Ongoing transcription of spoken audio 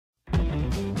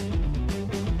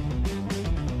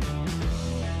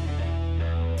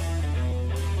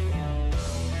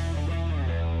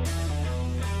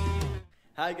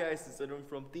Hi guys, it's Edwin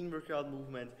from Team Workout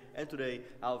Movement, and today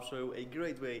I'll show you a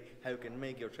great way how you can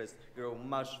make your chest grow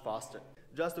much faster.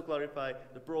 Just to clarify,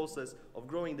 the process of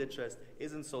growing the chest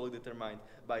isn't solely determined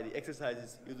by the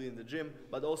exercises you do in the gym,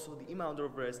 but also the amount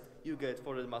of rest you get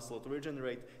for the muscle to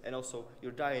regenerate, and also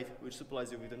your diet, which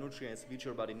supplies you with the nutrients which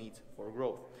your body needs for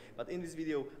growth. But in this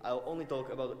video, I'll only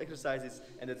talk about the exercises,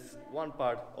 and that's one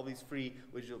part of these three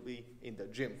which will be in the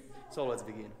gym. So let's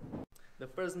begin. The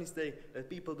first mistake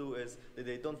that people do is that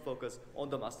they don't focus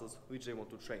on the muscles which they want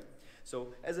to train.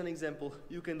 So as an example,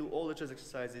 you can do all the chest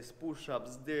exercises,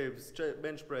 push-ups, dips,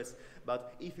 bench press,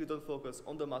 but if you don't focus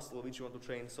on the muscle which you want to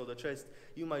train, so the chest,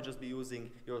 you might just be using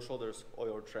your shoulders or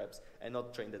your traps and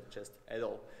not train the chest at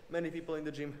all. Many people in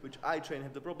the gym, which I train,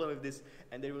 have the problem with this,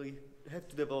 and they really have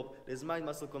to develop this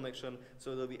mind-muscle connection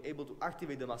so they'll be able to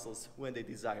activate the muscles when they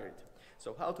desire it.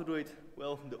 So how to do it?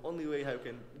 Well, the only way how you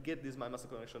can get this mind-muscle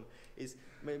connection is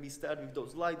maybe start with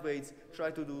those light weights, try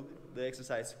to do the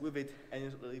exercise with it,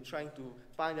 and really trying to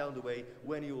find out the way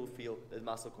when you will feel that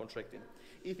muscle contracting.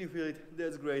 If you feel it,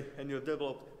 that's great, and you have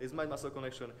developed this mind-muscle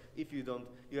connection. If you don't,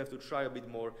 you have to try a bit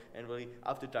more, and really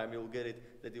after time you'll get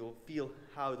it, that you'll feel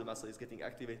how the muscle is getting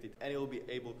activated, and you'll be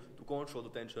able to control the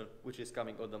tension which is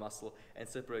coming on the muscle and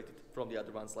separate it from the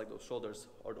other ones like those shoulders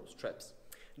or those traps.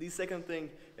 The second thing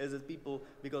is that people,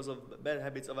 because of bad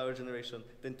habits of our generation,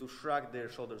 tend to shrug their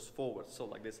shoulders forward, so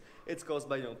like this. It's caused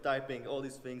by typing, all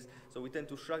these things, so we tend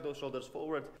to shrug those shoulders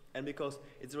forward, and because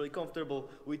it's really comfortable,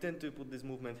 we tend to put this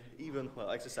movement even while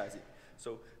exercising.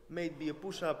 So maybe a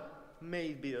push-up,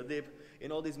 maybe a dip.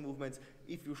 In all these movements,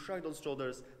 if you shrug those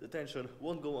shoulders, the tension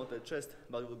won't go onto the chest,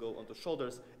 but it will go onto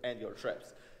shoulders and your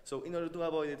traps. So in order to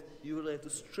avoid it, you really have to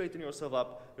straighten yourself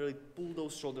up, really pull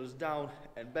those shoulders down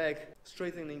and back,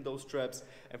 straightening those traps,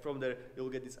 and from there you'll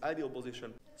get this ideal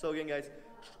position. So again guys,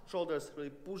 shoulders,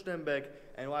 really push them back,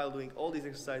 and while doing all these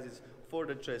exercises for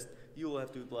the chest, you will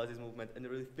have to utilize this movement and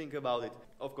really think about it.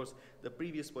 Of course, the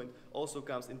previous point also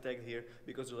comes intact here,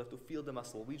 because you'll have to feel the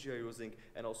muscle which you are using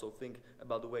and also think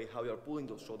about the way how you are pulling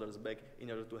those shoulders back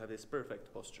in order to have this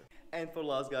perfect posture. And for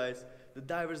last guys, the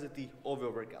diversity of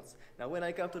your workouts. Now when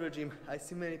I come to the gym, I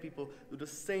see many people do the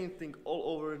same thing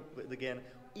all over again,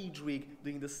 each week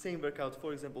doing the same workout.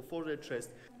 For example, for their chest,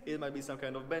 it might be some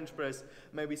kind of bench press,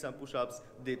 maybe some push-ups,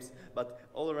 dips, but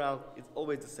all around it's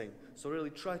always the same. So really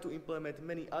try to implement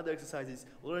many other exercises,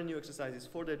 learn new exercises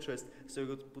for their chest, so you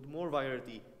could put more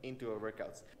variety into your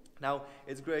workouts. Now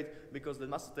it's great because the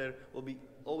muscle tear will be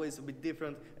always a bit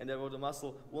different, and therefore the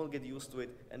muscle won't get used to it,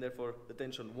 and therefore the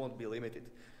tension won't be limited.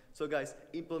 So guys,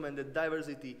 implement the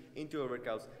diversity into your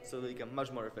workouts so that you can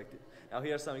much more effective. Now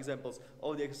here are some examples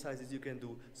of the exercises you can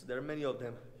do. So there are many of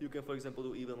them. You can, for example,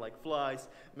 do even like flies.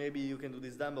 Maybe you can do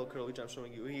this dumbbell curl which I'm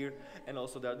showing you here, and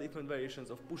also there are different variations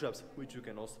of push-ups which you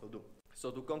can also do. So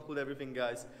to conclude everything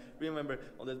guys, remember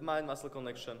on that mind-muscle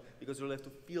connection, because you'll have to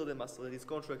feel the muscle that is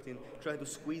contracting, try to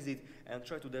squeeze it and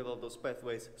try to develop those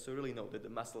pathways so you really know that the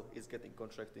muscle is getting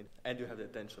contracted and you have the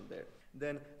tension there.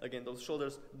 Then again, those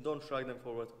shoulders, don't shrug them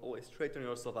forward, always straighten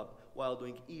yourself up while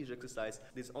doing each exercise.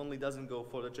 This only doesn't go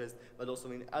for the chest, but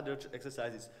also in other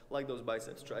exercises like those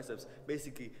biceps, triceps,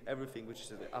 basically everything which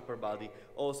is in the upper body.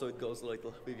 Also it goes a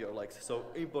little with your legs. So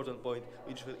important point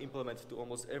which will implement to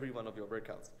almost every one of your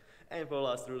workouts. And for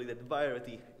last, really that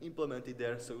variety, implement it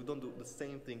there so you don't do the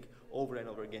same thing over and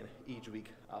over again each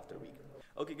week after week.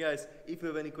 Okay guys, if you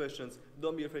have any questions,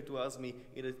 don't be afraid to ask me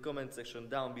in the comment section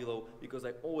down below, because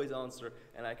I always answer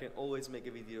and I can always make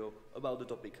a video about the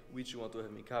topic which you want to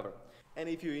have me cover. And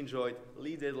if you enjoyed,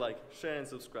 leave that like, share and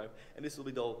subscribe, and this will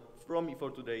be all from me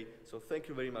for today. So thank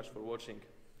you very much for watching,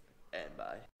 and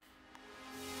bye.